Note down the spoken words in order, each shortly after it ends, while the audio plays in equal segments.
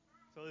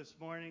this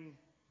morning,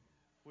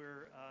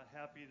 we're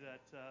happy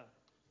that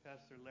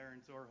Pastor Laren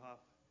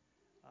Zorhoff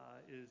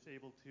is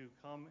able to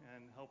come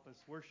and help us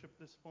worship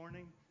this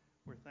morning.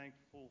 We're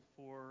thankful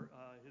for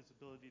his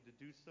ability to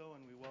do so,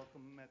 and we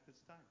welcome him at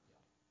this time.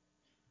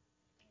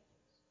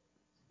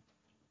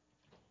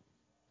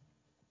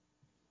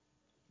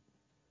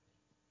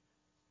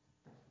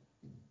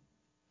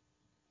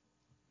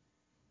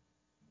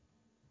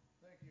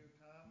 Thank you,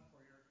 Tom, for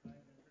your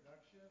kind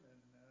introduction,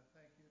 and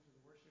thank you to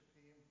the worship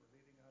team for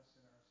leading us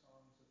in our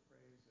songs of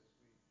praise as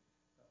we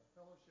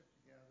fellowship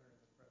together in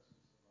the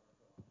presence of our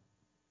God.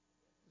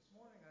 This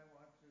morning I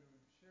want to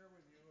share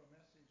with you a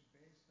message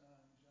based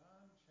on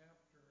John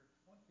chapter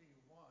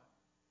 21.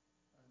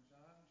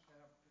 John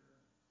chapter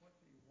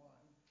 21.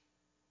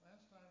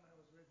 Last time I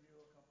was with you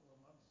a couple of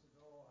months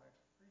ago, I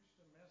preached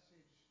a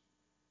message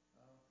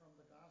from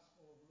the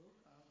Gospel of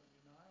Luke on the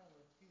denial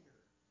of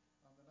Peter.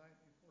 On the night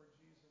before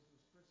Jesus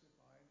was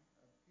crucified,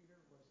 Peter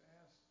was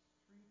asked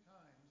 3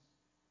 times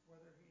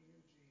whether he knew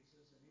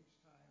Jesus, and each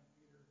time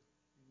Peter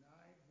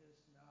denied his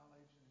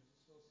knowledge and his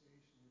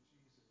association with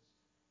Jesus.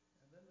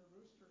 And then the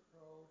rooster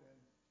crowed,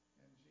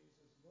 and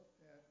Jesus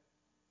looked at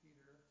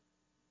Peter,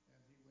 and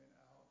he went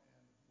out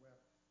and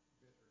wept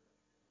bitterly.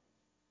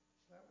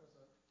 That was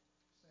a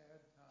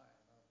sad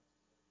time,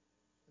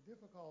 a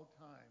difficult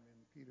time in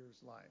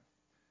Peter's life.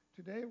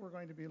 Today we're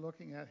going to be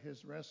looking at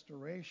his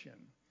restoration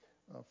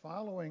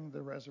following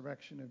the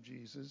resurrection of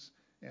Jesus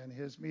and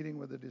his meeting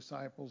with the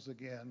disciples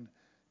again.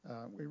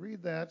 We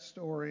read that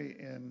story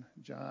in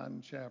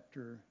John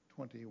chapter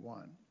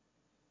 21.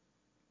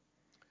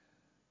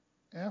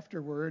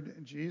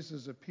 Afterward,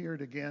 Jesus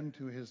appeared again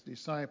to his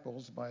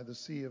disciples by the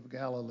Sea of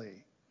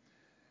Galilee.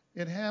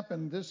 It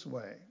happened this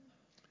way.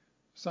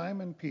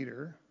 Simon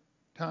Peter,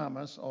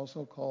 Thomas,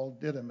 also called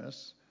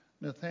Didymus,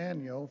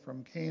 Nathanael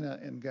from Cana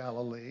in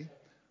Galilee,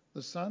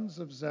 the sons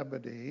of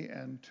Zebedee,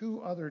 and 2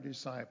 other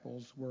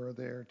disciples were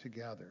there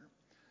together.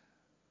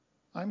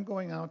 "I'm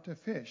going out to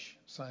fish,"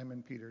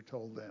 Simon Peter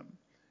told them.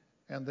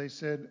 And they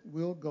said,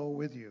 "We'll go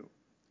with you."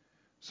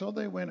 So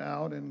they went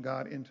out and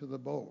got into the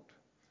boat.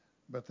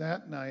 But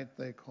that night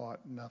they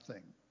caught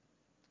nothing.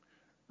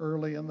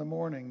 Early in the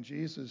morning,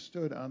 Jesus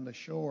stood on the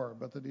shore,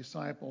 but the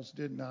disciples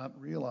did not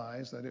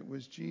realize that it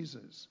was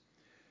Jesus.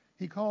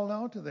 He called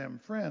out to them,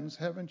 "Friends,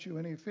 haven't you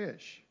any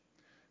fish?"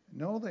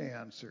 "No," they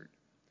answered.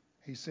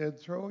 He said,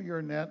 "Throw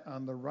your net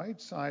on the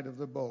right side of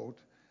the boat,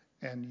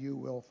 and you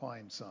will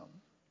find some."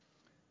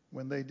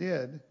 When they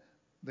did,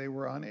 they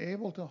were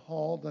unable to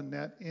haul the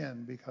net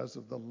in because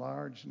of the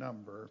large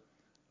number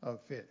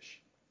of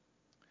fish.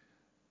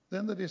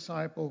 Then the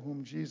disciple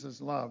whom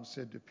Jesus loved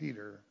said to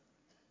Peter,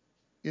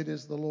 "It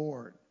is the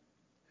Lord."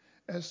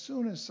 As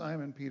soon as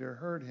Simon Peter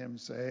heard him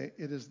say,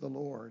 "It is the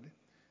Lord,"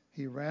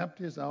 he wrapped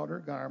his outer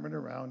garment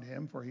around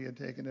him, for he had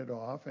taken it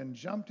off, and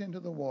jumped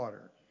into the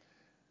water.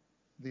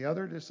 The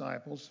other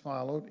disciples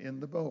followed in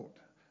the boat,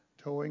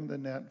 towing the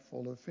net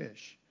full of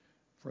fish,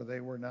 for they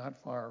were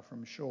not far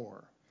from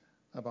shore,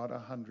 about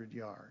 100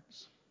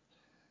 yards.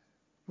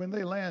 When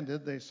they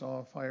landed, they saw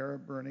a fire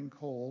of burning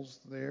coals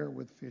there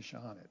with fish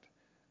on it,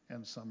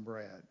 and some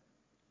bread.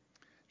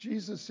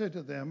 Jesus said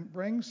to them,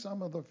 "Bring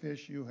some of the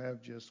fish you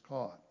have just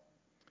caught."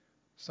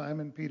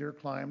 Simon Peter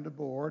climbed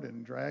aboard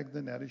and dragged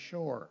the net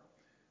ashore.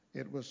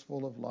 It was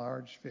full of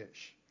large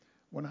fish,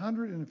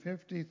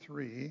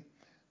 153,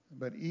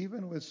 but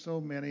even with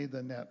so many,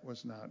 the net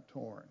was not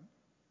torn.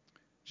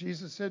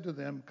 Jesus said to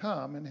them,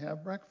 "Come and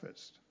have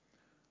breakfast."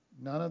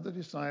 None of the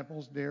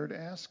disciples dared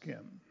ask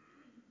him,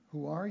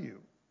 "Who are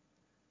you?"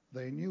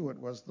 They knew it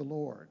was the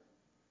Lord.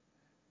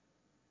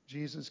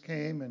 Jesus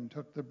came and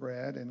took the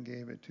bread and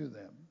gave it to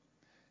them,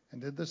 and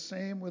did the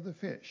same with the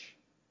fish.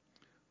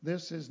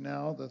 This is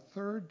now the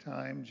 3rd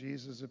time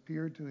Jesus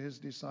appeared to his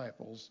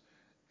disciples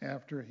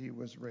after he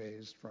was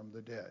raised from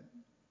the dead.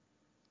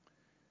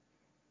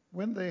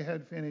 When they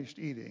had finished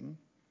eating,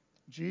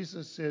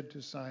 Jesus said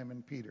to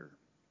Simon Peter,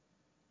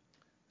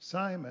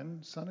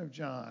 "Simon, son of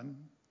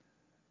John,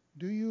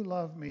 do you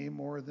love me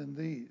more than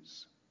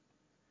these?"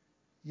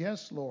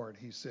 "Yes, Lord,"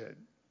 he said.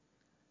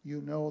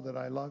 "You know that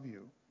I love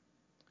you."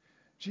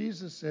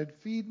 Jesus said,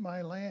 "Feed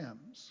my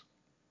lambs."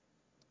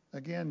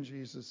 Again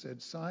Jesus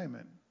said,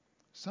 "Simon,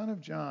 son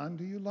of John,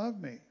 do you love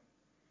me?"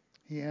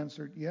 He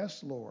answered,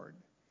 "Yes, Lord,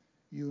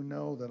 you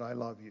know that I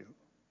love you."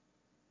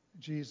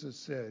 Jesus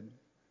said,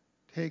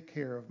 "Take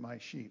care of my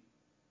sheep."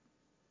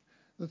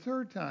 The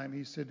 3rd time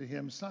he said to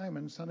him,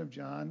 "Simon, son of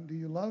John, do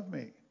you love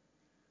me?"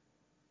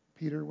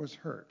 Peter was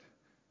hurt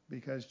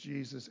because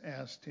Jesus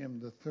asked him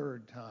the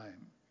 3rd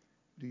time,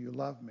 "Do you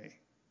love me?"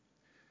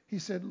 He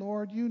said,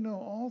 "Lord, you know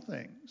all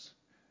things.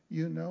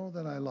 You know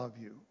that I love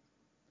you."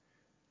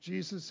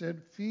 Jesus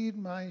said, "Feed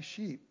my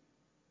sheep.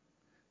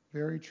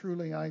 Very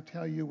truly I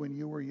tell you, when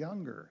you were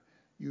younger,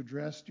 you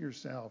dressed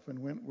yourself and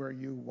went where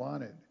you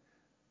wanted.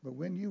 But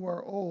when you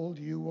are old,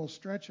 you will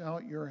stretch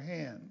out your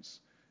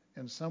hands,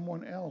 and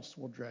someone else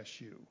will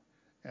dress you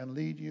and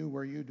lead you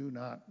where you do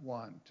not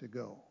want to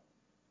go."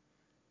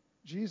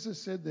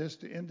 Jesus said this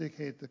to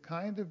indicate the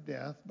kind of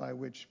death by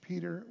which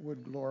Peter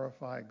would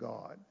glorify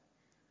God.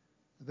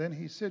 Then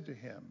he said to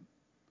him,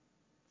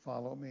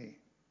 "Follow me."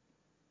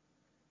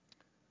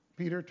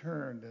 Peter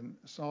turned and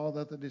saw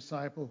that the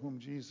disciple whom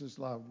Jesus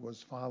loved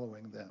was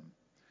following them.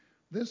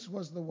 This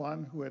was the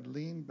one who had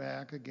leaned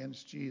back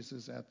against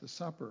Jesus at the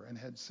supper and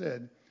had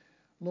said,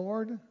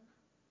 "Lord,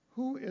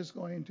 who is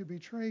going to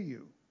betray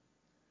you?"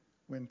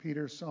 When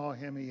Peter saw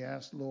him, he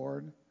asked,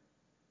 "Lord,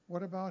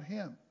 what about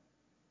him?"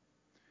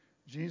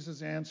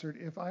 Jesus answered,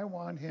 "If I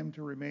want him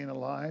to remain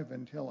alive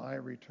until I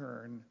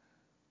return,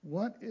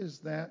 what is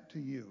that to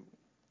you?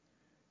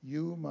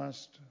 You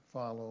must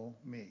follow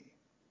me."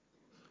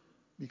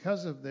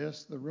 Because of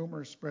this, the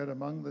rumor spread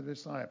among the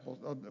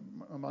disciples,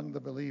 among the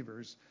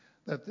believers,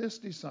 that this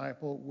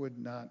disciple would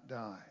not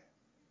die.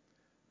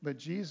 But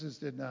Jesus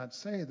did not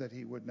say that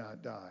he would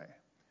not die.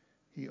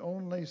 He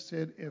only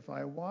said, "If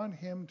I want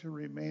him to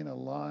remain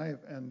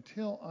alive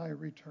until I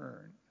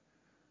return,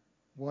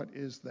 what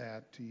is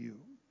that to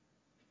you?"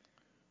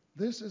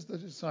 This is the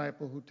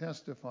disciple who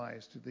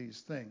testifies to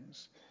these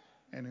things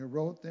and who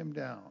wrote them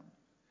down.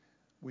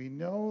 We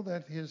know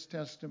that his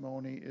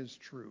testimony is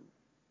true.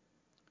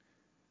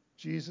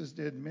 Jesus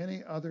did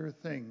many other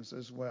things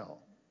as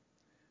well.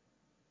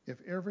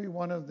 If every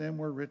one of them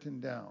were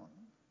written down,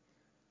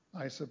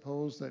 I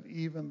suppose that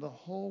even the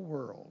whole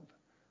world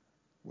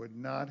would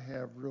not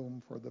have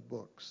room for the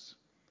books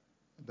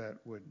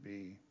that would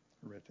be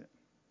written.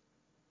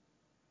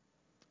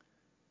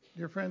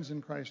 Dear friends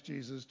in Christ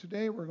Jesus,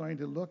 today we're going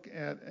to look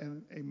at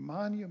a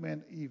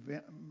monumental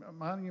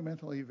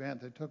event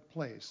that took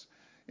place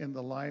in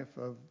the life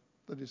of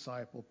the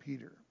disciple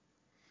Peter.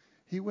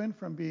 He went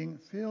from being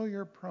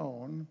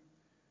failure-prone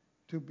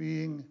to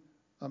being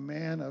a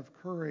man of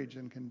courage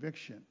and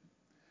conviction,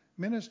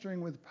 ministering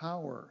with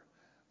power,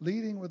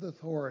 leading with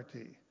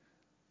authority,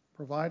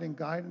 providing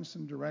guidance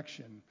and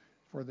direction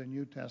for the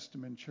New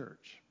Testament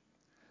church.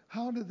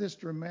 How did this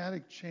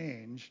dramatic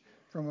change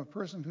from a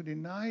person who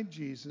denied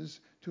Jesus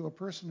to a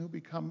person who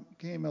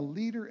became a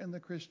leader in the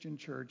Christian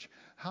church,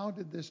 how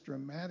did this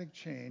dramatic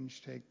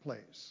change take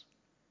place?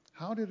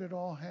 How did it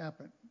all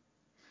happen?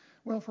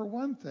 Well, for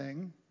one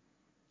thing,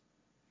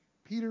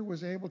 Peter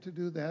was able to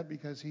do that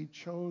because he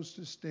chose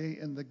to stay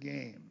in the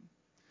game.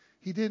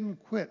 He didn't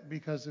quit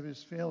because of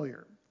his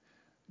failure.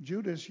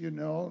 Judas,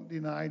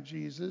 denied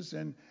Jesus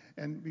and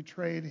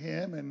betrayed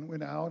him and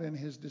went out in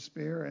his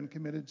despair and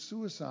committed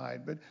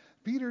suicide. But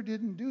Peter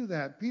didn't do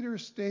that. Peter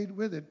stayed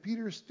with it.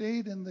 Peter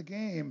stayed in the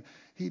game.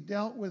 He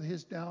dealt with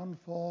his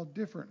downfall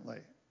differently.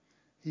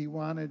 He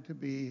wanted to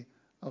be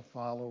a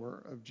follower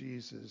of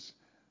Jesus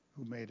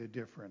who made a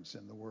difference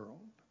in the world.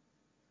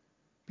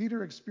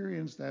 Peter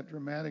experienced that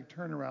dramatic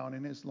turnaround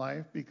in his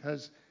life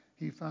because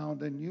he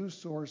found a new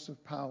source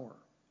of power.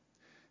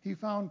 He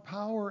found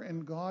power in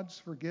God's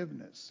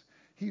forgiveness.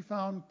 He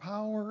found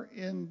power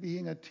in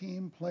being a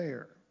team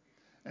player.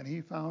 And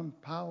he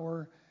found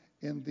power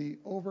in the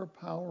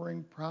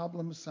overpowering,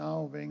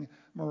 problem-solving,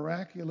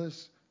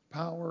 miraculous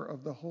power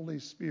of the Holy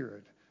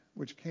Spirit,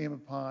 which came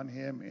upon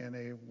him in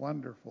a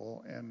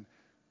wonderful and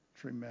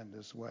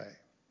tremendous way.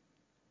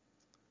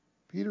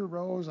 Peter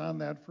rose on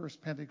that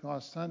first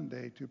Pentecost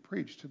Sunday to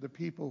preach to the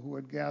people who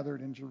had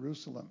gathered in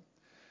Jerusalem.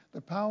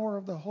 The power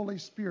of the Holy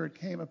Spirit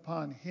came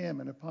upon him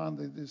and upon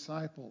the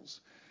disciples.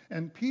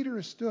 And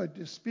Peter stood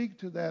to speak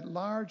to that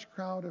large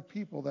crowd of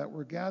people that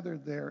were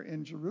gathered there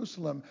in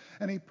Jerusalem.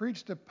 And he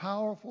preached a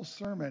powerful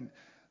sermon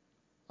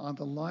on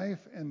the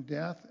life and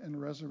death and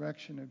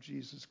resurrection of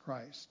Jesus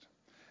Christ.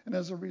 And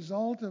as a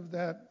result of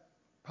that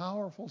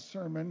powerful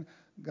sermon,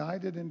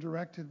 guided and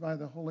directed by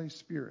the Holy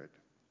Spirit,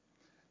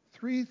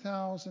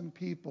 3,000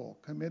 people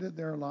committed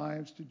their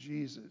lives to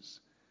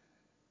Jesus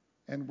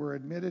and were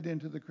admitted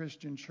into the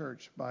Christian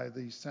church by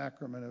the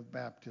sacrament of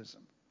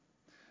baptism.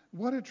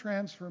 What a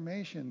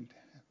transformation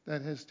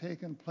that has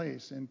taken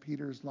place in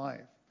Peter's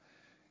life.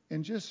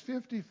 In just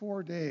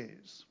 54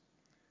 days,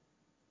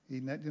 he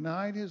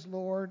denied his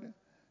Lord,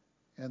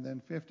 and then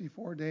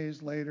 54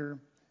 days later,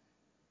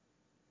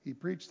 he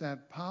preached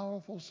that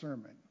powerful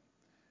sermon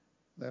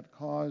that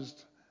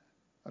caused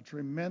a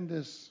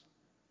tremendous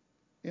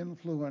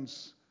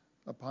influence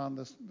upon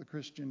the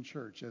Christian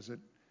church as it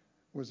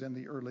was in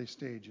the early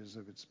stages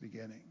of its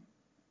beginning.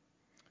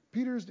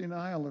 Peter's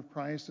denial of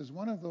Christ is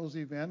one of those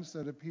events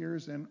that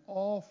appears in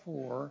all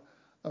four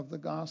of the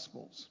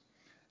Gospels.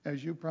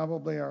 As you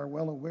probably are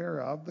well aware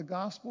of, the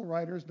Gospel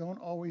writers don't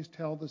always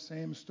tell the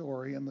same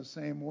story in the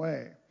same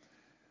way.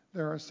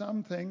 There are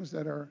some things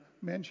that are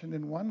mentioned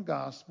in one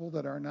Gospel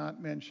that are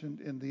not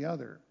mentioned in the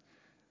other.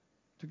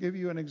 To give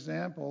you an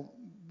example,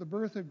 the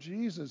birth of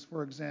Jesus,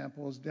 for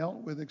example, is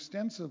dealt with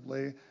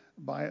extensively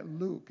by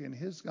Luke in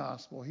his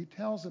Gospel. He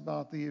tells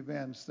about the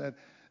events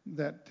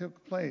that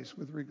took place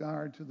with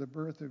regard to the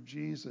birth of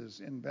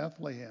Jesus in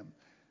Bethlehem,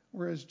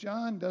 whereas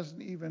John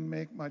doesn't even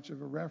make much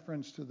of a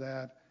reference to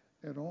that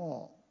at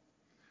all.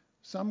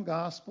 Some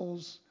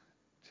Gospels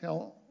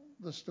tell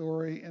the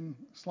story in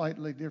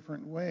slightly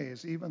different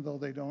ways, even though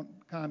they don't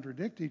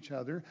contradict each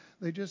other.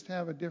 They just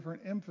have a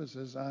different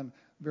emphasis on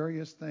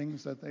various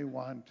things that they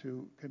want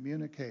to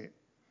communicate.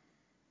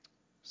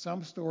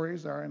 Some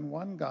stories are in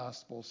one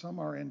gospel, some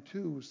are in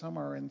two, some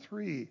are in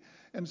three,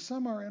 and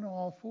some are in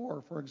all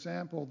four. For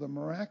example, the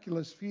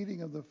miraculous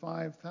feeding of the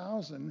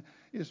 5,000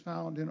 is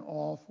found in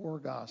all four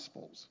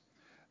gospels.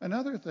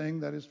 Another thing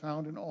that is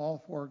found in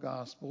all four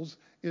gospels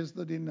is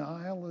the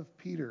denial of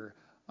Peter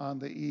on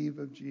the eve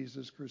of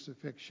Jesus'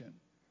 crucifixion.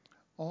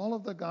 All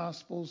of the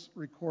gospels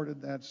recorded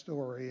that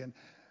story, and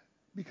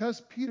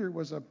because Peter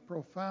was a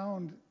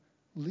profound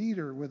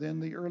leader within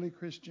the early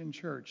Christian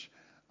church,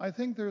 I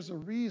think there's a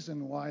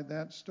reason why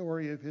that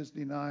story of his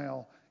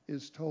denial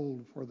is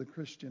told for the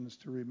Christians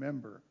to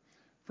remember.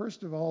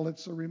 First of all,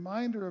 it's a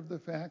reminder of the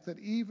fact that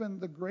even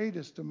the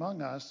greatest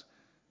among us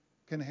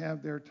can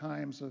have their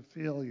times of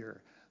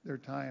failure, their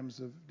times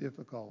of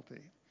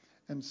difficulty.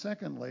 And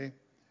secondly,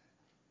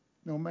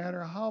 no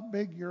matter how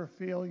big your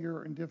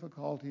failure and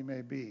difficulty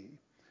may be,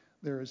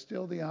 there is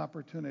still the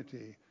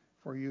opportunity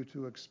for you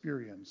to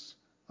experience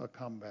a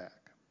comeback.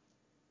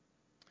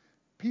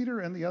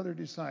 Peter and the other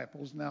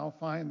disciples now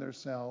find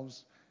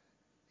themselves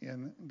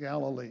in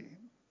Galilee.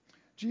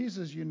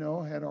 Jesus, you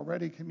know, had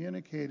already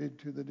communicated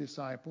to the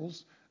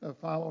disciples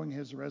following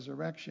his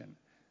resurrection.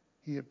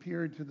 He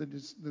appeared to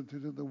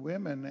the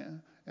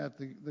women at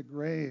the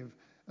grave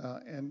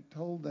and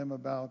told them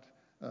about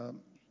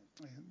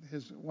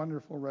his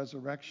wonderful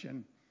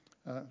resurrection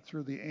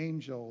through the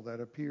angel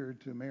that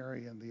appeared to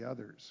Mary and the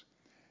others.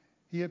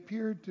 He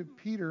appeared to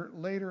Peter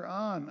later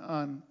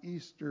on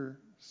Easter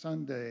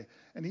Sunday.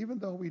 And even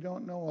though we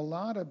don't know a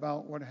lot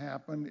about what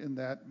happened in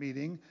that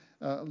meeting,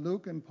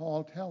 Luke and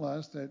Paul tell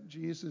us that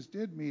Jesus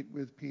did meet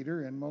with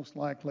Peter and most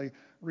likely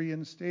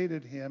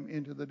reinstated him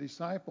into the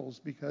disciples,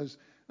 because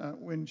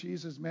when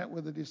Jesus met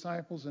with the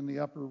disciples in the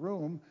upper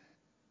room,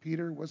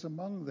 Peter was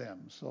among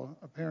them. So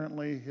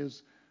apparently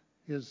his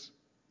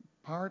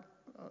part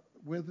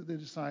with the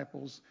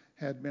disciples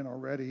had been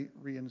already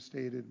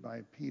reinstated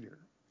by Peter.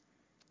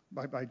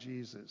 By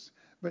Jesus.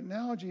 But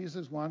now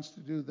Jesus wants to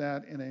do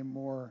that in a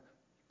more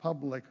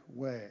public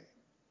way.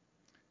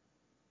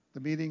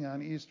 The meeting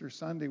on Easter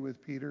Sunday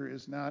with Peter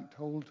is not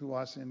told to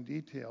us in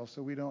detail,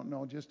 so we don't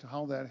know just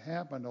how that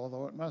happened,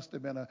 although it must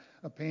have been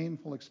a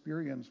painful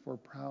experience for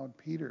proud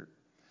Peter.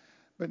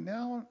 But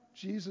now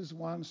Jesus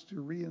wants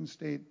to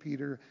reinstate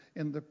Peter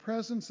in the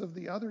presence of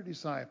the other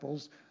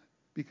disciples,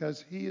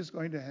 because he is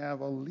going to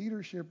have a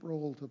leadership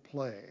role to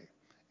play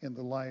in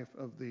the life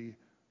of the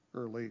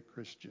early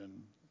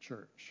Christian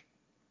church.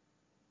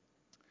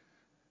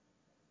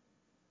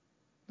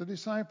 The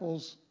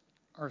disciples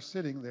are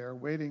sitting there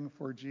waiting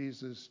for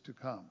Jesus to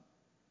come.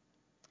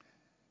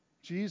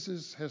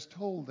 Jesus has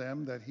told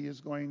them that he is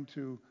going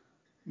to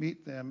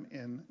meet them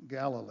in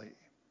Galilee.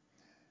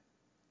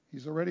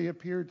 He's already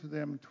appeared to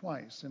them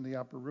twice in the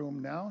upper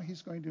room. Now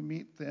he's going to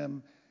meet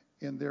them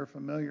in their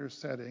familiar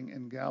setting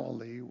in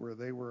Galilee, where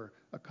they were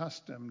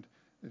accustomed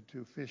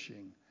to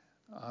fishing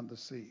on the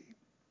sea.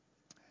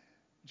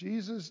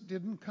 Jesus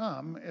didn't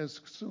come as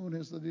soon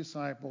as the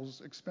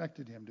disciples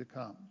expected him to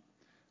come.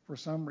 For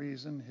some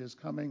reason, his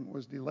coming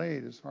was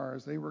delayed as far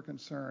as they were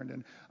concerned,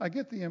 and I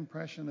get the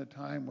impression that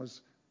time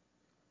was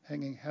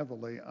hanging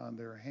heavily on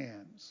their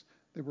hands.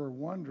 They were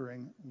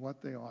wondering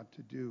what they ought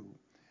to do.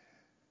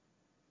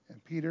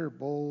 And Peter,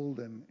 bold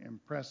and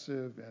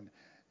impressive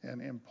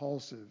and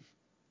impulsive,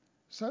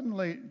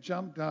 suddenly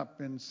jumped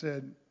up and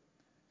said,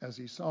 as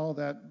he saw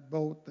that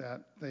boat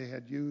that they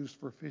had used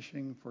for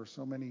fishing for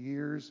so many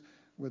years,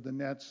 with the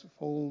nets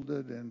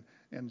folded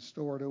and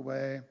stored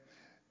away,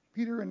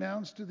 Peter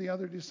announced to the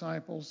other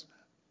disciples,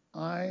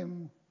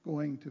 "I'm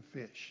going to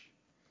fish."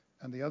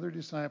 And the other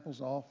disciples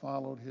all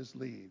followed his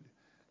lead,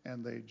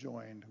 and they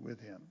joined with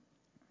him.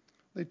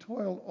 They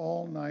toiled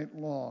all night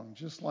long,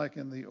 just like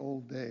in the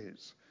old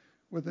days,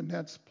 with the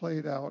nets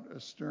played out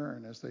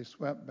astern as they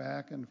swept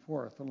back and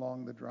forth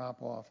along the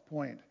drop-off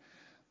point,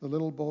 the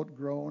little boat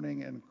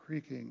groaning and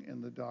creaking in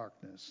the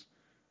darkness.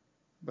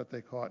 But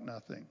they caught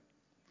nothing.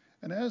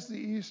 And as the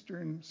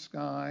eastern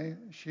sky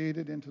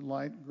shaded into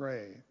light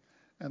gray,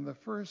 and the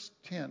first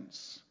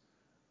tints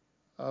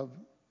of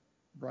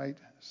bright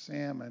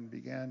salmon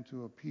began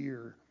to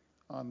appear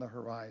on the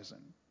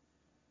horizon,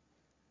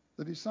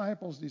 the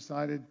disciples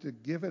decided to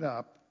give it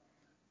up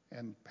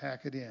and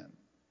pack it in.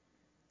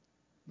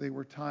 They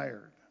were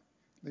tired.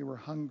 They were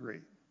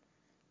hungry.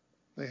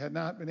 They had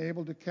not been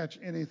able to catch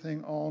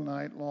anything all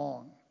night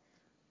long,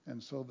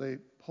 and so they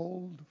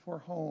pulled for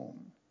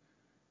home.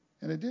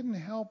 And it didn't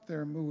help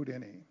their mood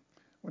any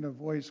when a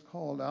voice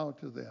called out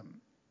to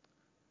them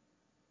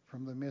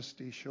from the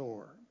misty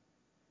shore,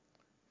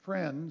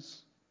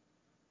 "Friends,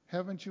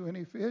 haven't you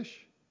any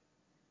fish?"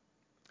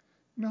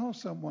 "No,"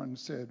 someone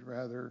said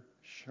rather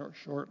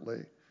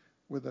shortly,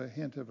 with a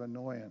hint of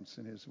annoyance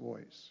in his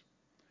voice.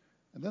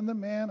 And then the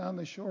man on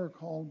the shore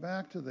called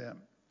back to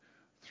them,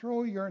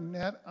 "Throw your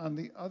net on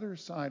the other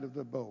side of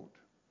the boat,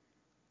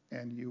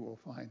 and you will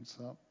find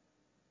some."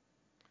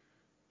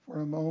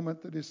 For a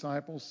moment, the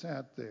disciples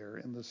sat there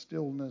in the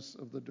stillness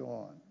of the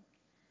dawn,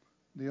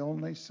 the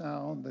only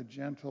sound the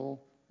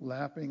gentle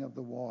lapping of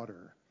the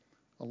water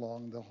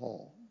along the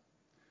hull.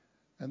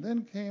 And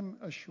then came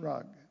a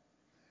shrug,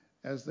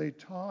 as they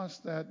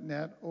tossed that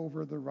net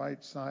over the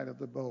right side of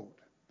the boat.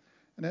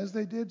 And as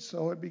they did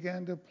so, it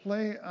began to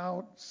play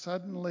out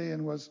suddenly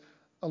and was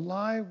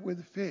alive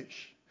with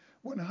fish.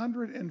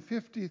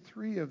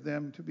 153 of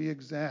them, to be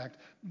exact.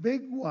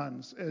 Big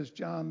ones, as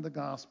John, the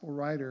gospel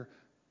writer,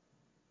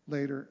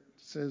 later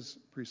says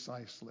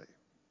precisely.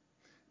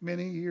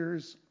 Many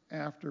years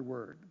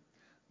afterward,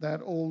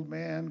 that old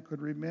man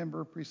could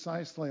remember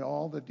precisely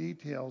all the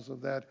details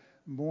of that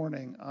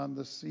morning on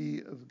the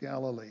Sea of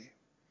Galilee.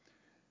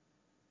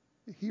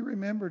 He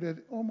remembered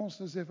it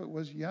almost as if it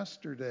was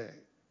yesterday.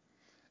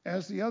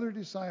 As the other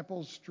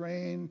disciples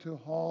strained to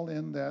haul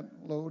in that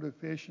load of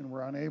fish and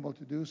were unable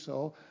to do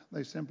so,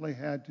 they simply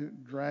had to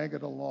drag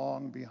it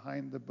along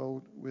behind the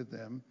boat with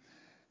them.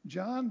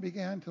 John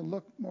began to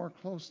look more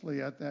closely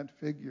at that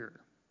figure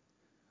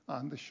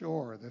on the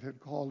shore that had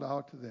called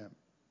out to them.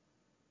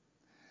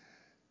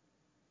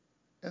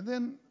 And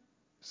then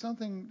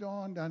something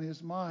dawned on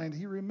his mind.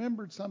 He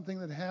remembered something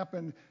that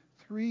happened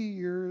 3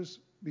 years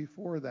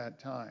before that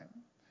time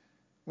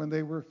when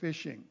they were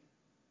fishing.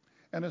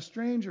 And a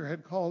stranger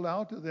had called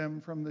out to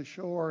them from the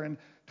shore and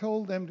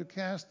told them to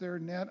cast their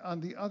net on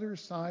the other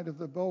side of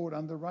the boat,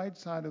 on the right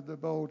side of the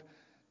boat.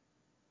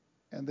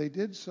 And they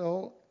did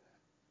so,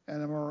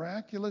 and a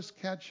miraculous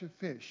catch of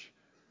fish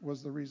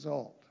was the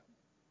result.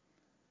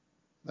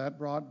 That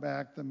brought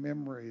back the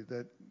memory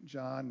that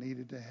John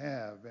needed to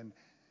have.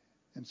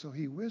 And so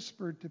he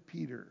whispered to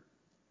Peter,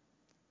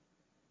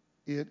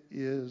 "It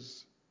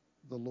is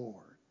the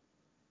Lord."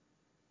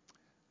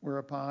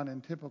 Whereupon,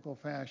 in typical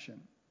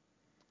fashion,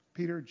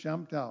 Peter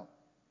jumped out,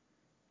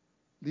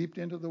 leaped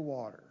into the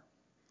water,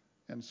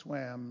 and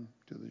swam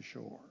to the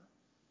shore.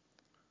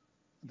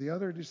 The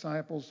other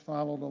disciples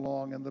followed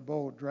along in the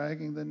boat,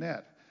 dragging the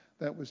net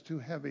that was too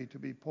heavy to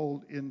be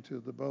pulled into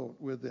the boat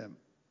with them.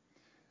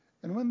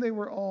 And when they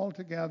were all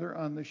together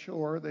on the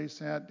shore, they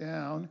sat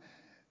down,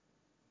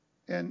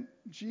 and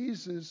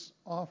Jesus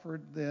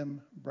offered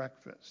them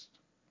breakfast.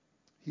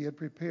 He had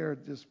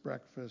prepared this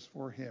breakfast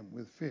for him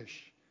with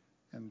fish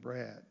and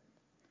bread.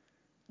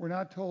 We're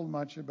not told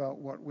much about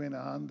what went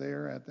on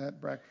there at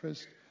that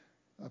breakfast.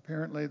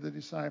 Apparently, the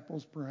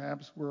disciples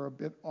perhaps were a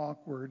bit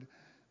awkward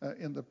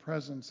in the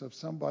presence of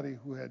somebody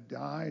who had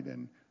died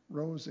and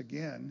rose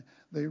again.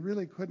 They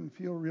really couldn't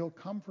feel real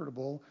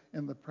comfortable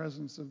in the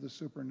presence of the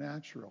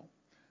supernatural.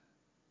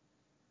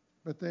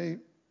 But they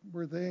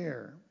were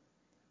there,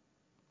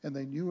 and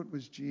they knew it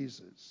was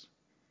Jesus.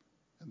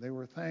 And they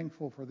were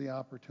thankful for the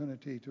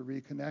opportunity to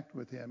reconnect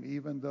with him,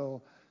 even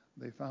though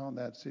they found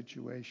that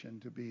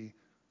situation to be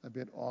a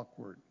bit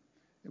awkward.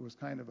 It was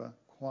kind of a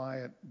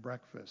quiet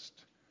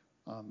breakfast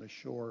on the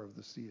shore of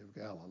the Sea of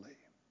Galilee.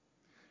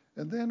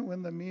 And then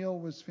when the meal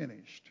was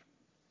finished,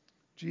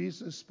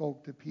 Jesus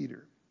spoke to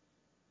Peter.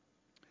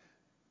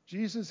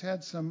 Jesus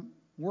had some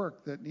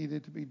work that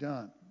needed to be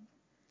done.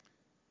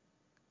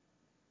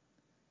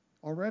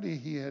 Already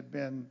he had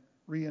been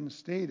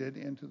reinstated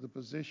into the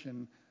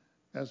position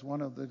as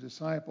one of the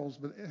disciples,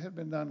 but it had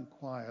been done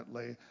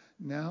quietly.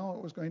 Now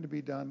it was going to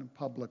be done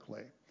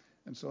publicly.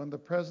 And so in the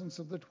presence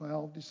of the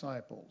 12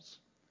 disciples,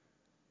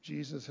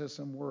 Jesus has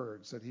some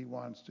words that he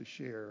wants to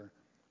share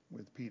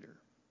with Peter.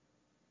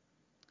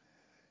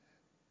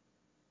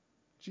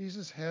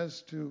 Jesus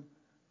has to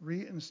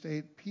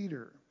reinstate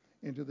Peter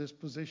into this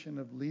position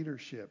of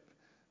leadership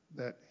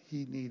that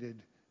he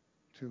needed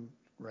to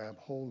grab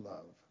hold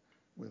of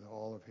with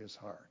all of his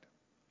heart.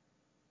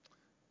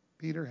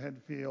 Peter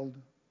had failed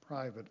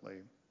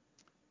privately,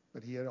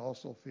 but he had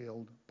also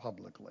failed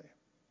publicly.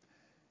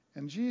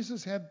 And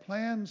Jesus had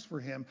plans for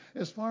him.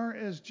 As far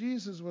as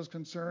Jesus was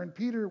concerned,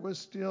 Peter was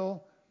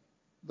still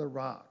the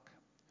rock.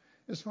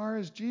 As far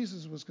as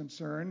Jesus was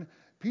concerned,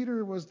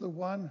 Peter was the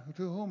one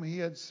to whom he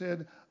had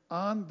said,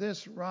 "On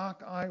this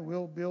rock I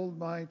will build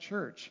my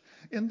church."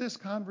 In this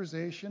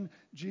conversation,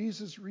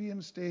 Jesus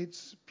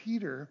reinstates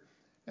Peter,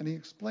 and he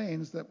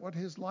explains that what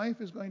his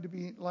life is going to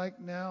be like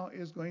now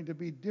is going to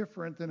be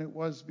different than it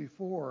was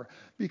before,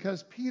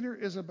 because Peter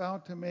is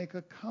about to make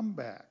a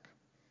comeback.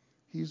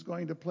 He's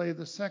going to play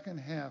the second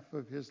half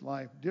of his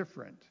life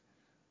different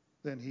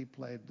than he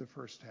played the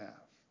first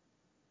half.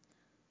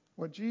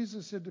 What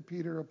Jesus said to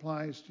Peter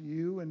applies to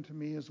you and to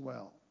me as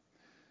well.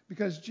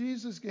 Because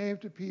Jesus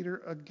gave to Peter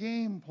a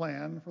game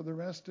plan for the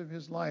rest of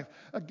his life,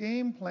 a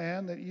game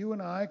plan that you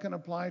and I can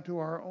apply to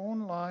our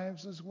own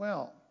lives as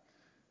well.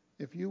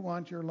 If you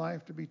want your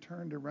life to be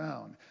turned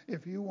around,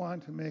 if you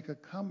want to make a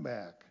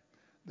comeback,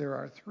 there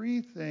are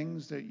 3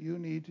 things that you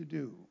need to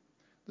do,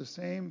 the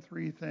same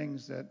 3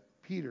 things that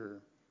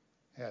Peter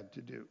had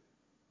to do.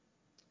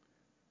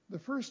 The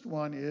first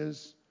one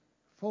is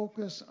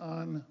focus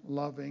on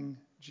loving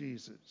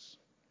Jesus.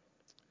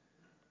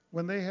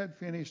 When they had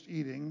finished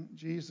eating,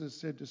 Jesus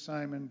said to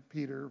Simon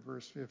Peter,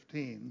 verse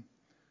 15,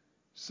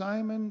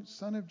 "Simon,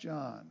 son of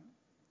John,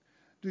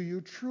 do you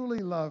truly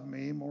love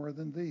me more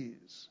than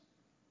these?"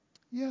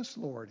 "Yes,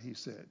 Lord," he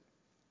said.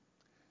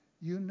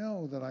 "You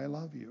know that I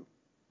love you."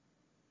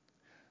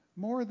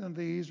 More than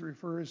these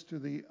refers to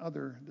the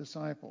other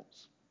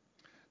disciples.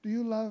 Do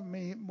you love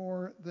me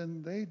more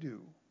than they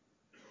do?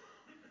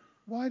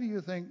 Why do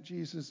you think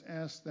Jesus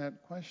asked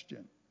that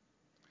question?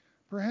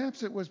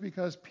 Perhaps it was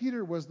because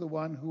Peter was the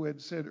one who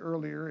had said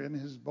earlier in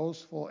his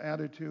boastful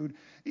attitude,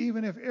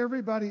 even if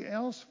everybody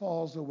else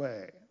falls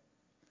away,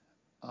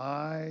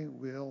 I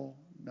will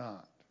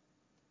not.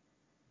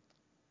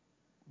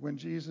 When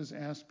Jesus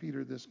asked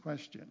Peter this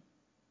question,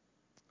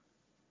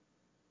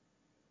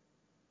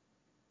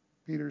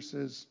 Peter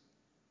says,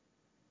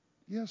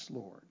 yes,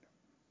 Lord,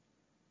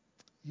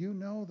 you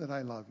know that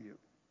I love you.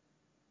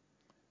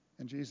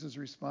 And Jesus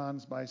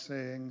responds by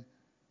saying,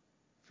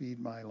 feed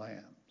my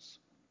lambs.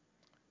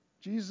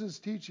 Jesus is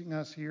teaching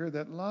us here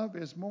that love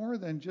is more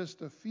than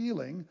just a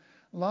feeling.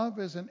 Love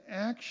is an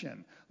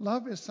action.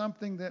 Love is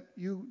something that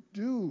you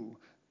do.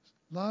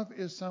 Love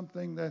is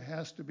something that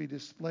has to be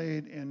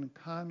displayed in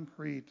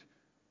concrete,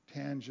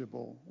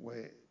 tangible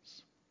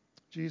ways.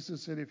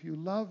 Jesus said, if you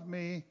love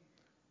me,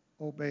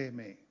 obey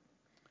me.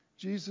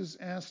 Jesus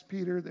asked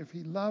Peter if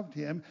he loved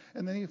him,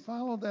 and then he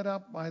followed that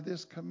up by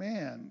this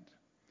command,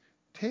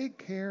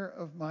 take care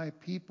of my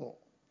people,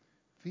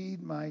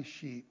 feed my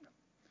sheep,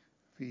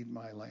 feed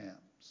my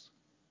lambs.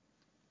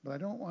 But I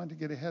don't want to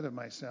get ahead of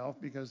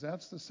myself because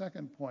that's the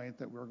second point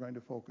that we're going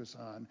to focus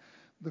on.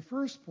 The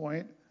first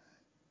point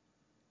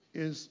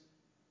is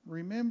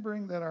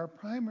remembering that our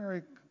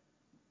primary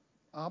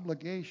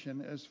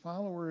obligation as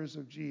followers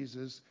of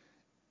Jesus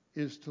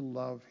is to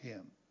love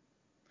him.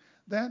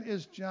 That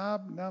is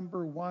job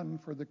number one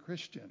for the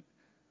Christian.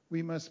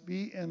 We must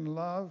be in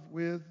love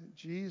with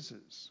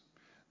Jesus.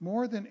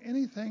 More than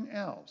anything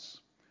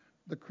else,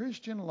 the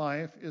Christian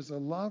life is a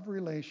love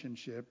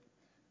relationship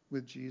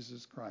with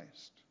Jesus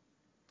Christ.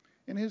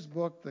 In his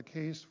book, The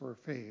Case for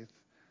Faith,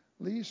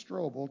 Lee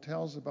Strobel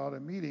tells about a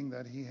meeting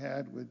that he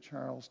had with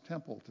Charles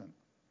Templeton.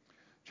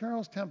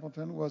 Charles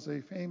Templeton was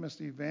a famous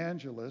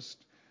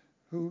evangelist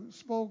who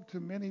spoke to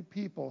many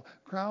people,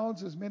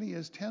 crowds as many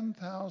as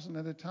 10,000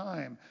 at a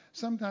time.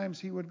 Sometimes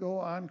he would go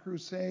on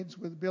crusades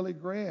with Billy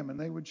Graham, and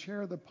they would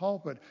share the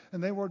pulpit,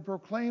 and they would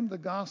proclaim the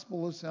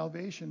gospel of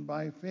salvation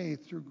by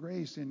faith through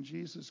grace in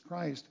Jesus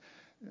Christ.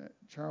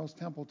 Charles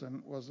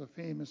Templeton was a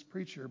famous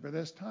preacher, but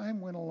as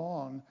time went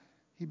along,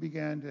 he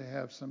began to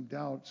have some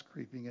doubts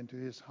creeping into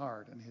his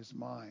heart and his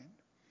mind.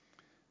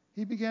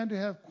 He began to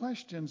have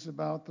questions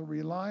about the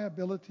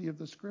reliability of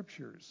the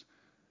scriptures,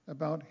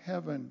 about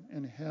heaven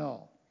and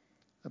hell,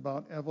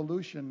 about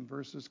evolution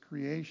versus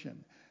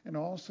creation, and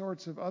all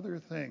sorts of other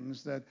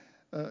things that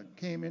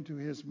came into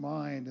his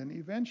mind. And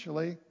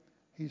eventually,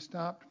 he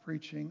stopped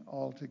preaching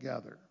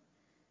altogether.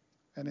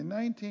 And in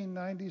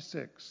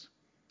 1996,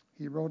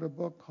 he wrote a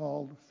book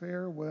called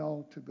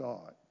Farewell to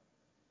God,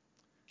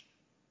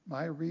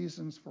 My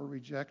Reasons for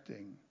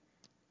Rejecting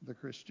the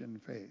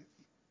Christian Faith.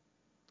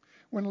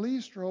 When Lee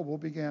Strobel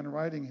began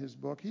writing his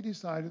book, he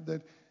decided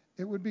that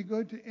it would be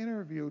good to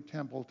interview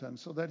Templeton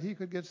so that he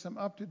could get some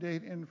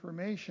up-to-date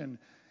information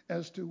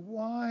as to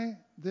why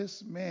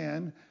this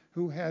man,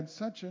 who had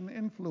such an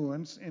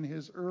influence in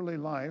his early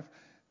life,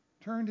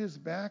 turned his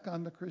back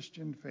on the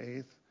Christian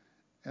faith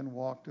and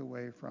walked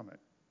away from it.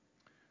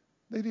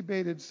 They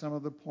debated some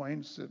of the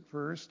points at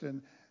first,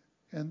 and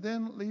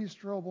then Lee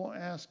Strobel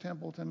asked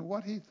Templeton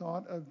what he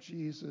thought of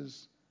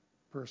Jesus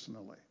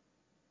personally.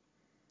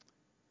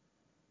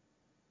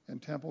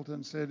 And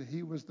Templeton said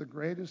he was the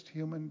greatest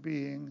human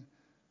being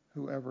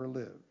who ever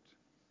lived.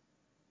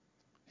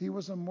 He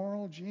was a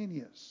moral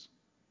genius.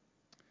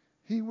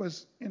 He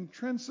was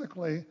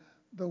intrinsically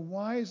the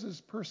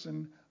wisest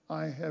person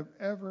I have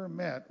ever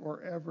met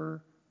or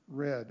ever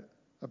read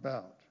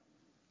about.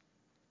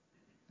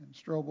 And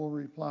Strobel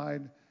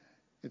replied,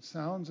 it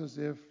sounds as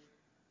if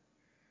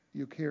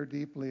you care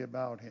deeply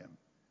about him.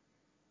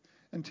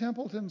 And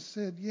Templeton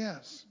said,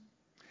 yes,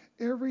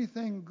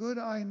 everything good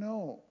I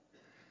know,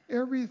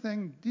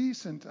 everything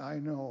decent I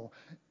know,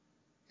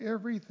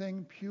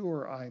 everything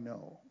pure I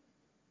know,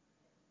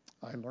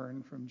 I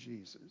learned from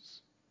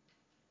Jesus.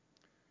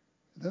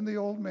 Then the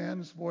old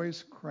man's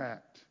voice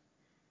cracked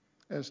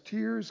as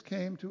tears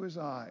came to his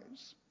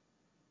eyes.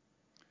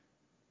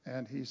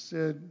 And he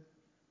said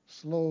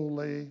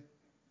slowly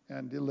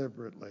and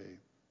deliberately,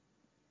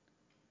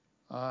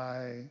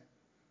 I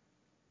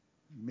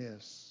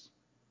miss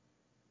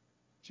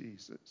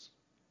Jesus.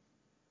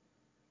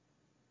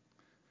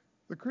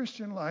 The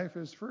Christian life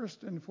is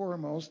first and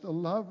foremost a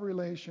love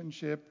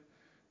relationship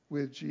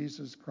with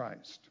Jesus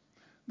Christ.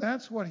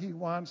 That's what he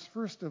wants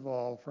first of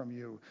all from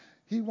you.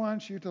 He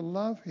wants you to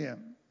love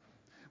him.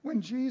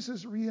 When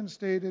Jesus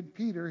reinstated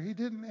Peter, he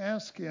didn't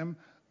ask him,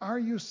 are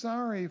you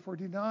sorry for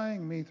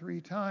denying me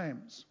 3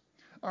 times?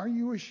 Are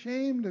you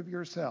ashamed of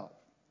yourself?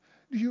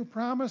 Do you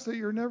promise that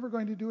you're never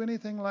going to do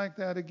anything like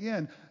that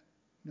again?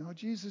 No,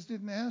 Jesus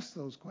didn't ask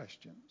those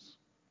questions.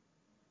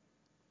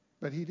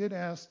 But he did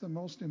ask the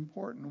most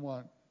important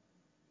one.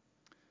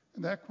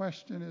 And that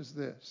question is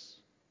this: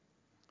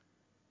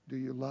 do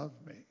you love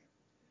me?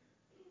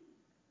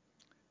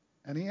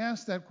 And he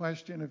asked that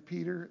question of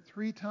Peter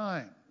 3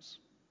 times.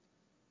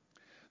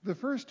 The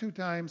first 2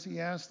 times he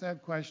asked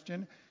that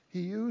question,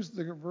 he used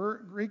the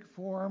Greek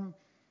form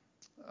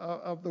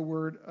of the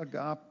word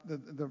agape,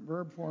 the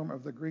verb form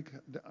of the Greek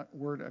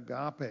word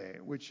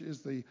agape, which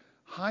is the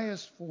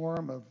highest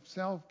form of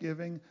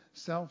self-giving,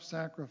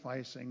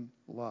 self-sacrificing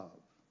love.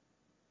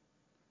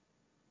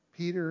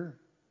 Peter,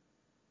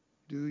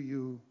 do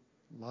you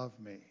love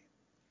me?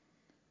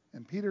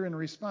 And Peter in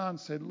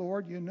response said,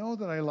 Lord, you know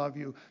that I love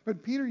you.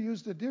 But Peter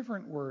used a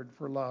different word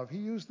for love. He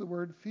used the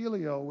word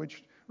phileo,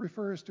 which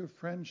refers to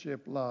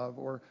friendship love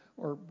or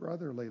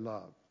brotherly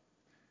love.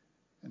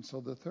 And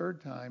so the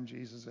third time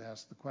Jesus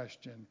asked the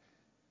question,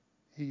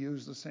 he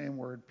used the same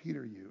word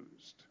Peter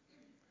used.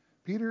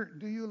 Peter,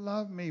 do you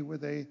love me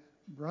with a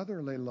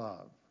brotherly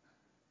love,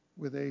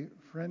 with a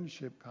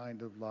friendship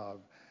kind of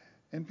love?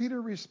 And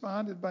Peter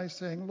responded by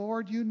saying,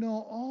 Lord, you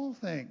know all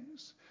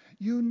things.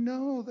 You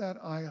know that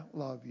I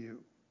love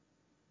you.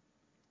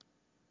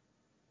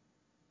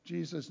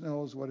 Jesus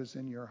knows what is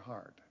in your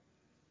heart.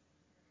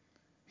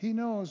 He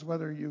knows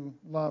whether you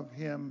love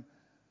him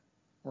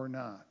or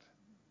not.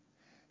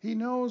 He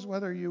knows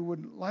whether you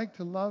would like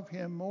to love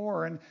him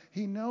more, and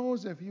he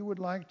knows if you would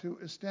like to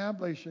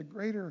establish a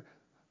greater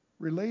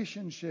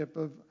relationship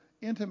of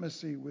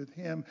intimacy with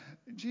him.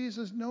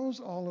 Jesus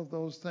knows all of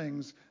those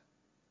things.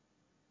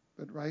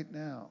 But right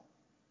now,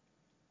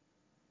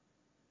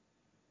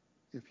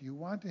 if you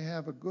want to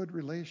have a good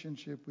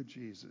relationship with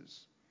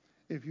Jesus,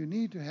 if you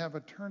need to have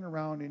a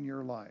turnaround in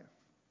your life,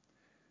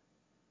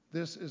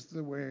 this is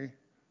the way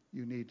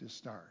you need to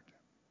start.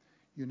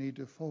 You need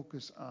to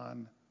focus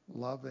on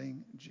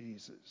loving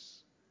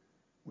Jesus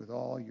with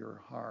all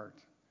your heart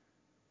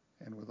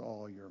and with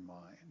all your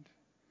mind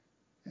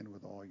and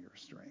with all your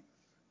strength.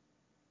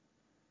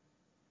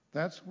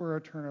 That's where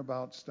a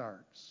turnabout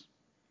starts,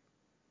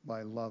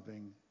 by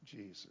loving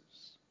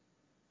Jesus.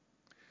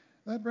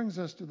 That brings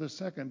us to the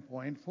second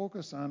point,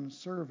 focus on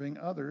serving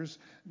others.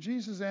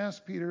 Jesus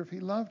asked Peter if he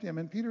loved him,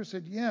 and Peter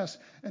said yes.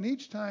 And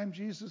each time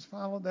Jesus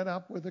followed that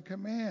up with a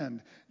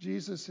command.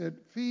 Jesus said,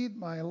 feed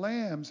my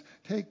lambs,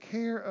 take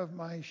care of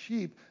my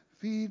sheep,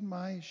 feed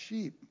my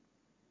sheep.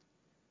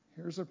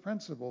 Here's a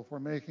principle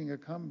for making a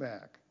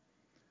comeback.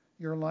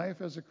 Your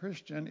life as a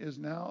Christian is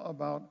now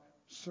about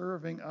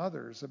serving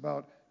others,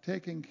 about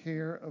taking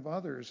care of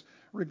others,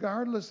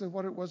 regardless of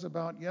what it was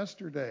about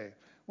yesterday.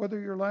 Whether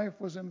your life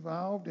was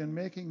involved in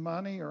making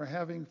money or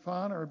having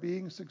fun or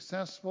being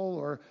successful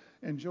or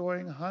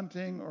enjoying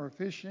hunting or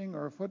fishing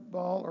or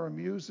football or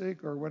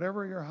music or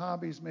whatever your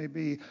hobbies may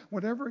be,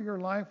 whatever your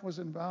life was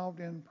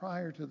involved in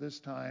prior to this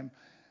time,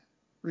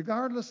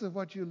 regardless of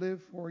what you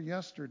lived for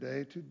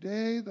yesterday,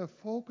 today the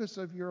focus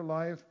of your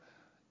life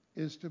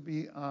is to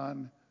be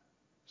on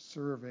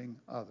serving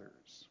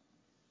others.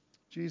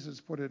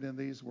 Jesus put it in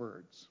these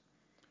words,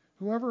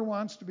 whoever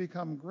wants to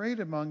become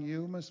great among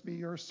you must be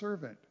your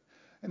servant,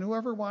 and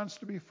whoever wants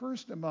to be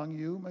first among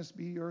you must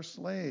be your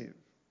slave.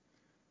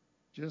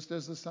 Just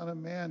as the Son of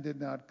Man did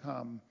not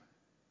come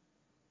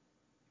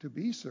to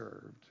be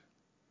served,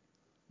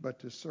 but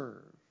to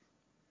serve,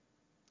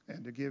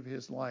 and to give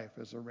his life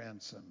as a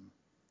ransom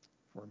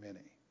for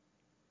many.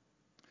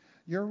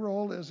 Your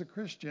role as a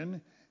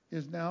Christian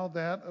is now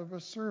that of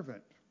a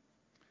servant.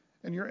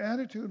 And your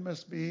attitude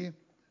must be,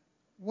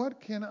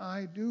 what can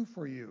I do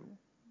for you?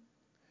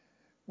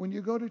 When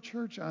you go to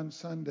church on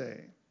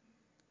Sunday,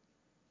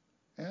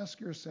 ask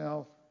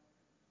yourself,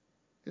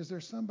 is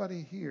there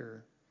somebody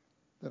here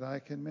that I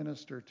can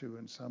minister to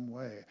in some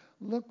way?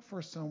 Look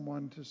for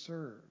someone to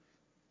serve.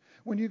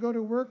 When you go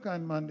to work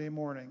on Monday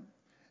morning,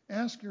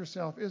 ask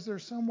yourself, is there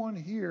someone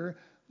here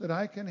that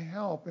I can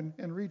help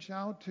and reach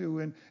out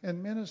to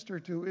and minister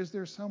to? Is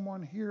there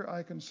someone here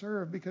I can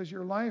serve? Because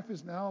your life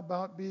is now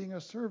about being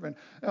a servant.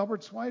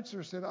 Albert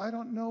Schweitzer said, I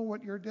don't know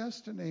what your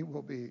destiny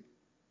will be,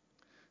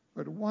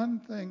 but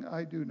one thing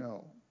I do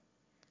know.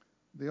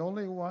 The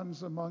only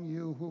ones among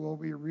you who will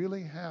be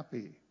really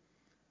happy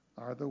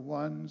are the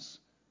ones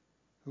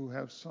who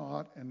have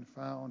sought and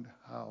found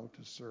how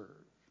to serve.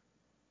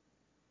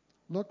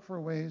 Look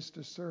for ways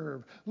to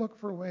serve. Look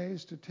for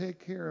ways to take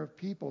care of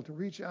people, to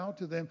reach out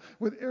to them.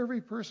 With every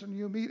person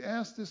you meet,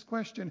 ask this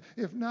question,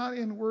 if not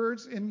in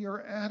words, in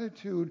your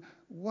attitude,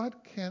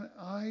 what can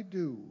I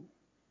do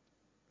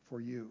for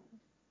you?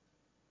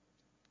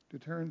 To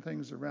turn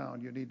things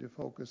around, you need to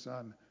focus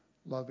on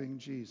loving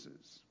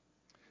Jesus.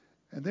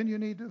 And then you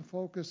need to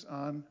focus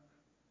on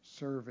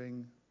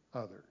serving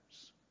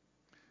others.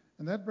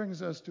 And that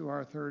brings us to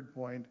our third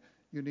point.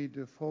 You need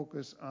to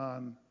focus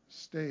on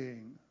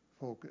staying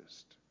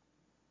focused.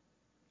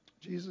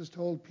 Jesus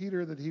told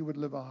Peter that he would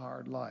live a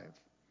hard life.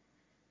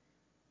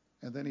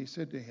 And then he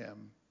said to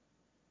him,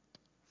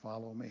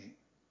 follow me.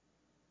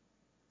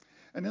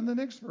 And in the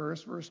next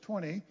verse, verse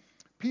 20,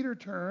 Peter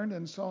turned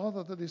and saw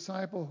that the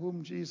disciple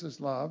whom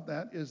Jesus loved,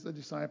 that is the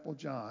disciple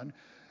John,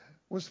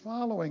 was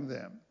following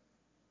them.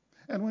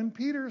 And when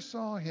Peter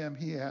saw him,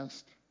 he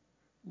asked,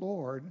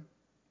 Lord,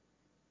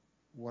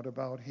 what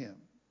about him?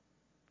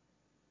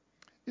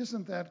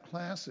 Isn't that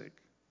classic?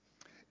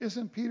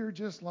 Isn't Peter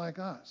just like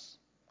us?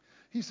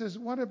 He says,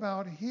 what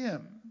about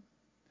him?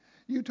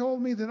 You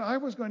told me that I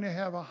was going to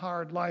have a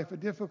hard life, a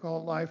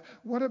difficult life.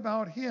 What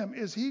about him?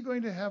 Is he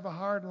going to have a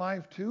hard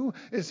life too?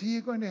 Is he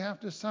going to have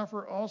to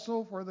suffer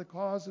also for the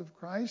cause of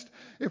Christ?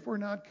 If we're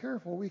not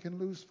careful, we can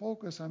lose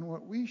focus on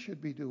what we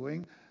should be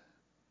doing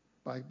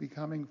by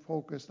becoming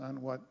focused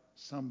on what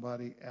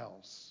somebody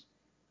else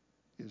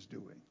is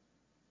doing.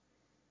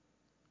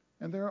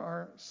 And there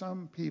are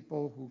some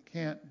people who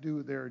can't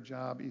do their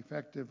job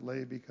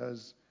effectively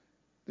because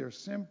they're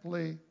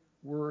simply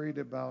worried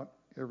about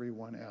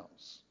everyone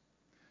else.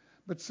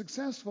 But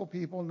successful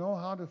people know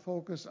how to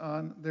focus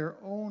on their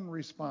own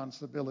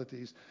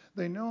responsibilities.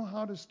 They know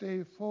how to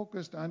stay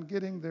focused on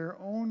getting their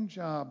own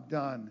job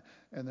done,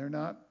 and they're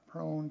not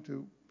prone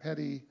to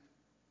petty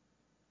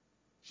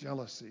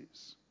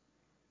jealousies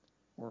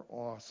or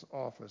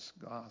office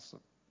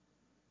gossip.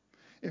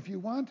 If you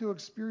want to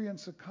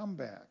experience a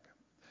comeback,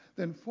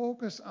 then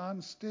focus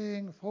on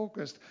staying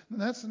focused. And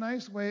that's a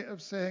nice way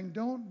of saying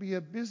don't be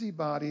a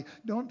busybody.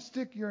 Don't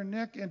stick your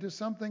neck into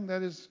something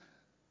that is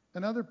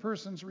another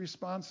person's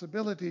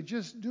responsibility.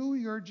 Just do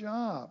your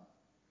job.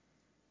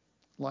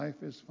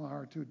 Life is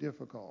far too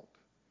difficult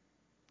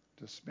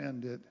to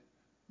spend it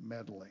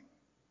meddling.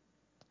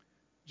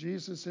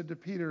 Jesus said to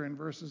Peter in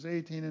verses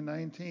 18 and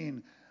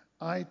 19,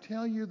 I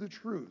tell you the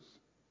truth.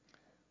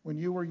 When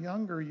you were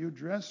younger, you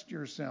dressed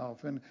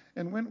yourself and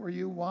went where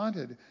you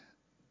wanted.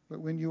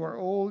 But when you are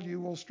old, you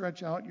will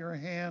stretch out your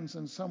hands,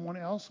 and someone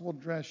else will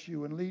dress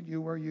you and lead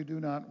you where you do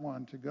not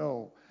want to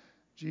go.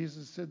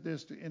 Jesus said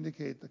this to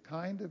indicate the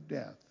kind of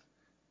death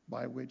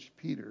by which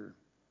Peter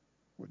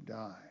would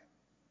die,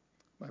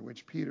 by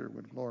which Peter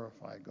would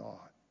glorify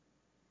God.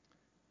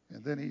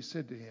 And then he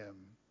said to him,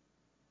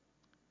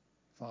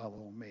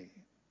 follow me.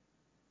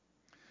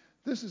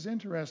 This is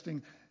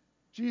interesting.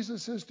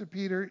 Jesus says to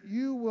Peter,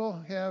 you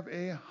will have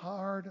a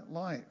hard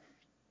life,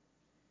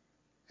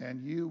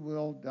 and you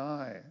will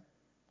die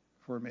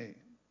for me.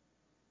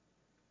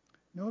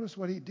 Notice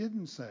what he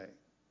didn't say.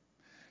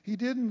 He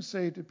didn't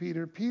say to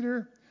Peter,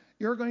 Peter,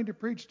 you're going to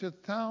preach to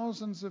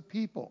thousands of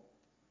people.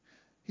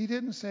 He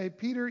didn't say,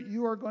 Peter,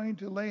 you are going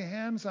to lay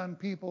hands on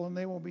people and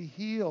they will be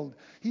healed.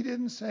 He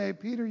didn't say,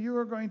 Peter, you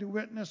are going to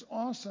witness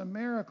awesome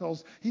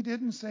miracles. He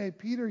didn't say,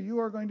 Peter, you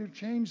are going to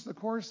change the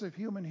course of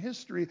human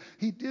history.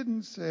 He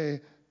didn't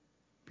say,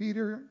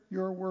 Peter,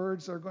 your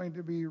words are going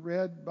to be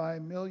read by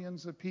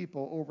millions of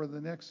people over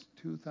the next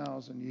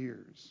 2,000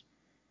 years.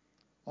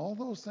 All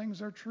those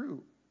things are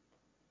true.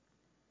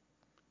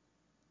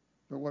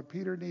 But what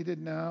Peter needed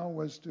now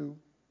was to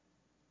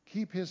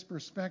keep his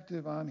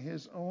perspective on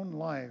his own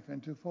life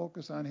and to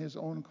focus on his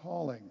own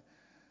calling,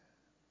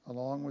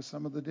 along with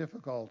some of the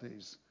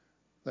difficulties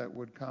that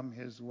would come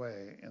his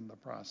way in the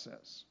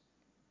process.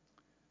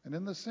 And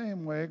in the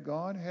same way,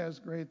 God has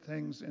great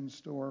things in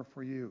store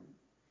for you.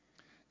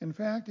 In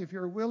fact, if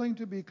you're willing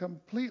to be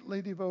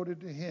completely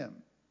devoted to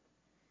him,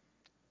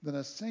 then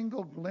a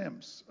single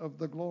glimpse of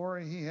the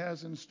glory he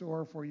has in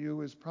store for you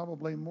is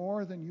probably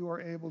more than you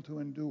are able to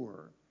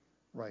endure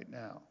right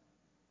now.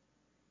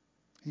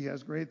 He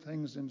has great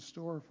things in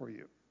store for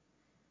you.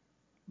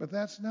 But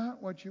that's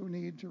not what you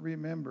need to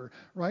remember.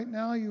 Right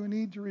now you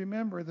need to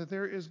remember that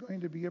there is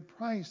going to be a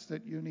price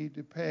that you need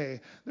to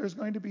pay. There's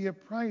going to be a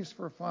price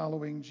for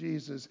following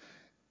Jesus.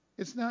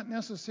 It's not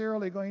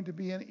necessarily going to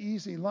be an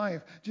easy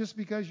life. Just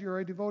because you're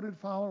a devoted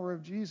follower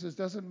of Jesus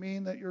doesn't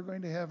mean that you're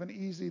going to have an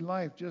easy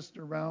life just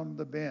around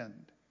the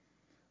bend.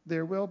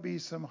 There will be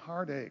some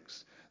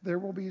heartaches. There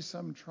will be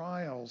some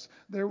trials.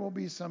 There will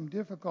be some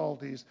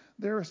difficulties.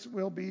 There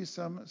will be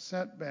some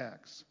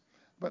setbacks.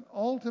 But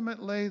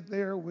ultimately,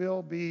 there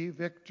will be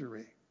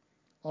victory.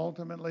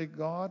 Ultimately,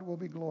 God will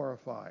be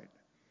glorified.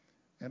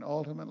 And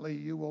ultimately,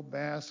 you will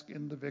bask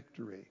in the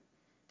victory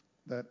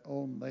that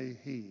only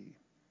he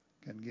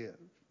can give.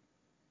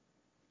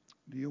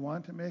 Do you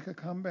want to make a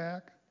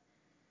comeback?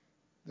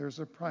 There's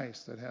a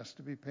price that has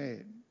to be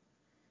paid.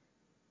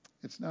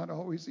 It's not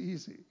always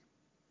easy,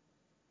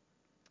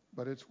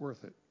 but it's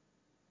worth it.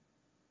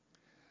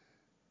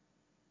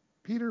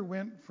 Peter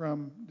went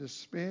from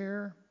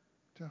despair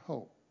to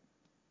hope.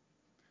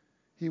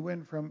 He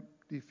went from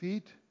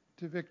defeat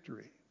to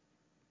victory.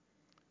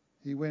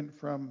 He went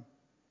from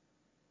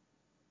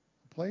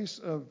a place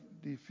of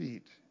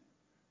defeat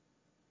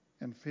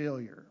and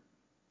failure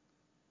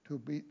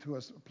to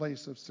a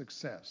place of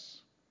success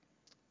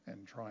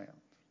and triumph.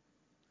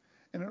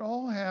 And it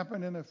all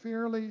happened in a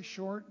fairly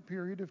short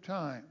period of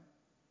time.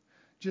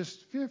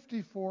 Just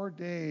 54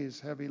 days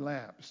have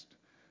elapsed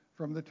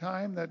from the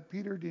time that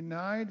Peter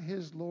denied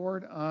his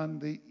Lord on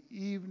the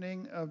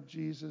evening of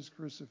Jesus'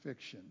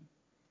 crucifixion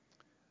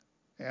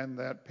and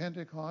that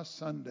Pentecost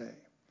Sunday,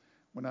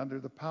 when under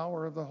the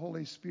power of the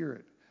Holy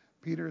Spirit,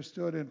 Peter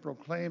stood and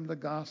proclaimed the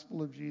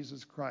gospel of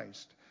Jesus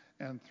Christ,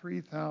 and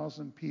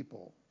 3,000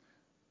 people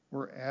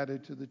were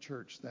added to the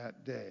church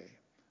that day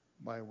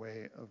by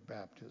way of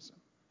baptism.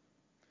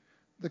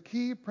 The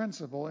key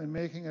principle in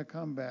making a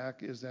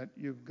comeback is that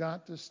you've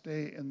got to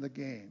stay in the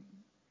game.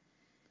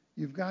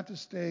 You've got to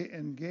stay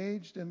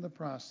engaged in the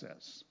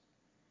process,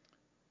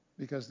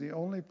 because the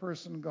only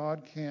person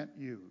God can't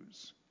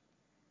use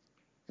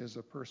is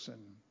a person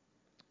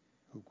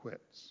who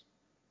quits.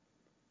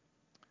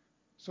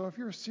 So if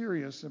you're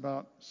serious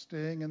about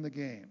staying in the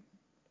game,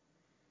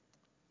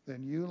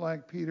 then you,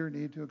 like Peter,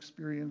 need to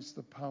experience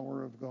the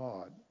power of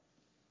God,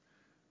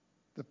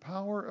 the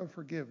power of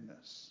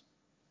forgiveness,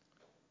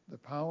 the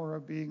power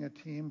of being a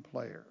team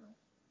player,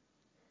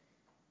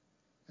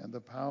 and the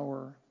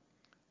power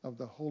of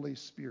the Holy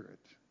Spirit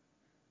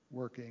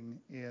working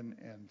in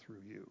and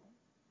through you.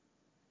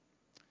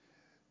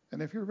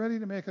 And if you're ready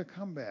to make a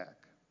comeback,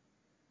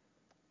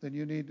 then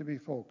you need to be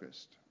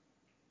focused.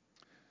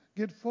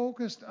 Get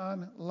focused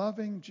on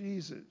loving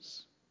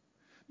Jesus,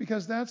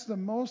 because that's the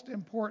most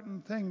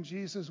important thing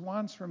Jesus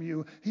wants from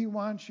you. He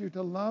wants you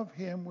to love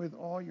him with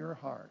all your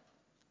heart.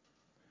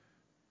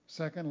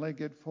 Secondly,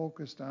 get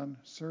focused on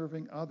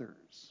serving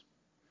others,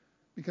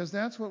 because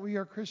that's what we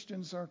as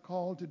Christians are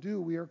called to do.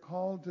 We are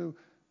called to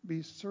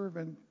be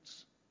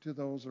servants to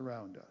those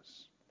around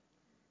us.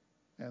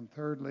 And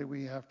thirdly,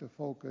 we have to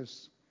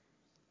focus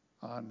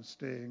on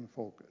staying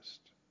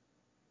focused.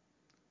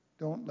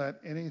 Don't let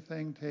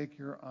anything take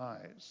your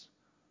eyes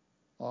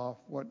off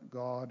what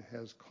God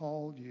has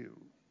called you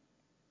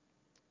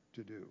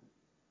to do.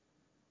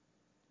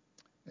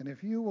 And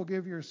if you will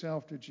give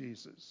yourself to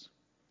Jesus,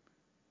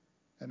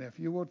 and if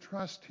you will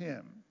trust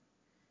him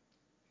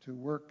to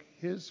work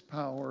his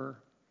power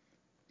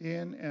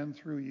in and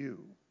through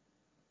you,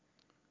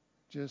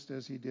 just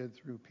as he did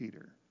through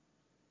Peter,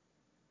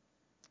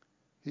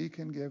 he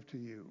can give to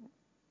you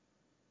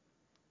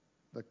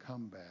the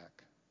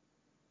comeback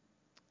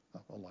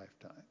of a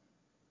lifetime.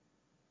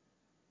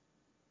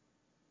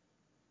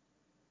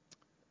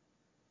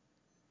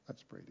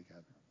 Let's pray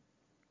together.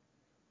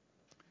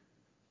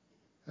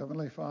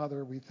 Heavenly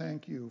Father, we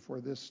thank you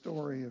for this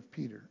story of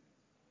Peter,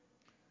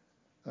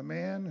 a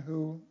man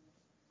who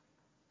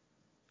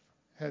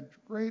had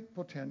great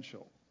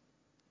potential,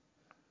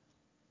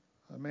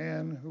 a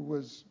man who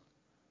was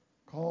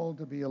called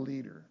to be a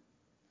leader.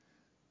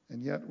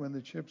 And yet when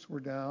the chips were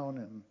down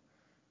and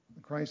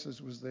the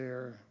crisis was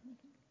there,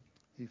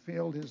 he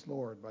failed his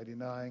Lord by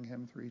denying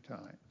him 3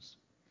 times.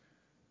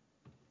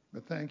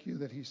 But thank you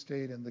that he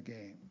stayed in the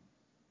game.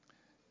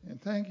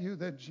 And thank you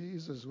that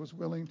Jesus was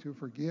willing to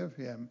forgive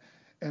him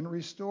and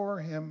restore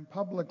him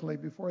publicly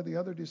before the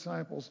other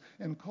disciples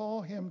and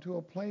call him to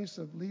a place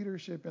of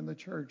leadership in the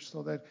church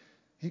so that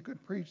he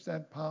could preach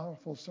that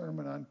powerful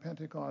sermon on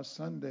Pentecost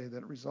Sunday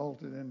that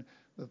resulted in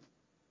the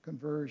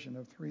conversion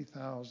of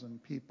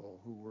 3,000 people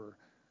who were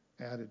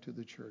added to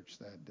the church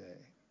that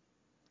day.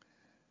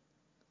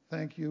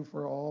 Thank you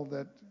for all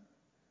that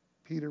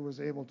Peter was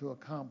able to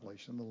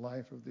accomplish in the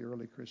life of the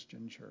early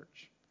Christian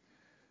church.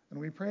 And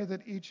we pray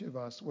that each of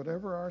us,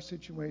 whatever our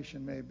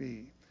situation may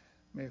be,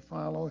 may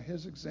follow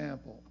his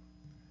example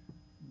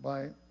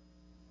by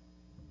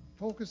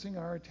focusing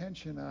our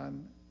attention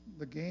on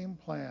the game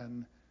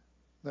plan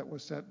that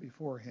was set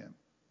before him.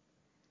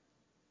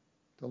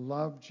 To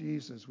love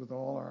Jesus with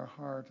all our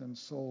heart and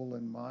soul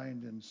and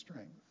mind and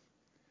strength.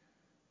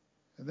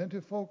 And then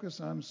to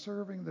focus on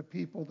serving the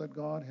people that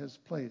God has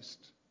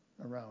placed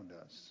around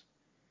us.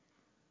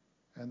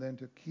 And then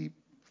to keep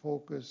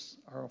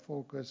our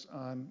focus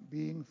on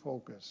being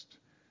focused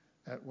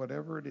at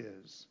whatever it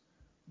is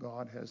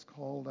God has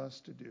called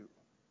us to do,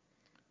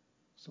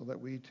 so that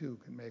we too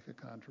can make a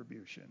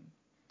contribution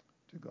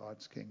to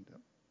God's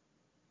kingdom.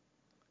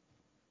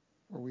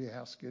 For we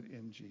ask it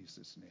in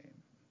Jesus'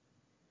 name.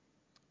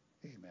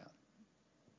 Amen.